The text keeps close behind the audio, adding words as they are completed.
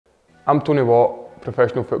I'm Tony Watt,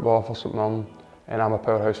 professional footballer for St Mirren, and I'm a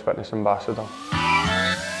Powerhouse Fitness Ambassador.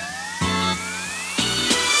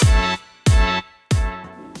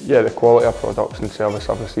 Yeah, the quality of products and service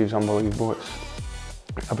I've received is unbelievable.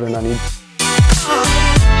 It's everything I need.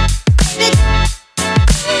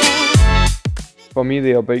 For me,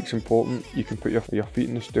 the air bike's important. You can put your feet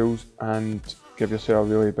in the stools and give yourself a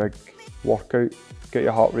really big workout. Get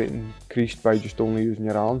your heart rate increased by just only using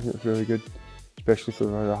your arms. It's really good, especially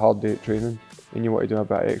for a hard day at training and you want to do a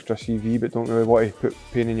bit of extra CV but don't really want to put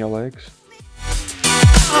pain in your legs.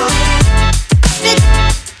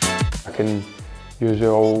 I can use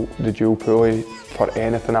all the dual pulley for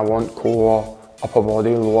anything I want, core, upper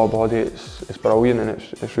body, lower body. It's brilliant and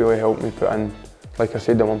it's really helped me put in, like I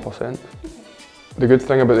said, the 1%. The good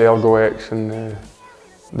thing about the Ergo X and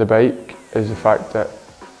the bike is the fact that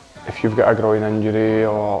if you've got a groin injury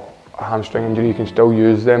or a hamstring injury, you can still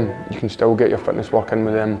use them. You can still get your fitness work in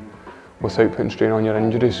with them without putting strain on your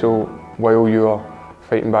injury. So while you're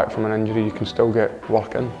fighting back from an injury, you can still get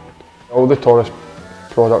work in. All the Taurus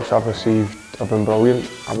products I've received have been brilliant.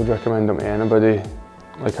 I would recommend them to anybody.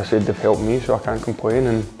 Like I said, they've helped me, so I can't complain,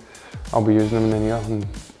 and I'll be using them in the near and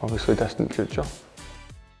obviously distant future.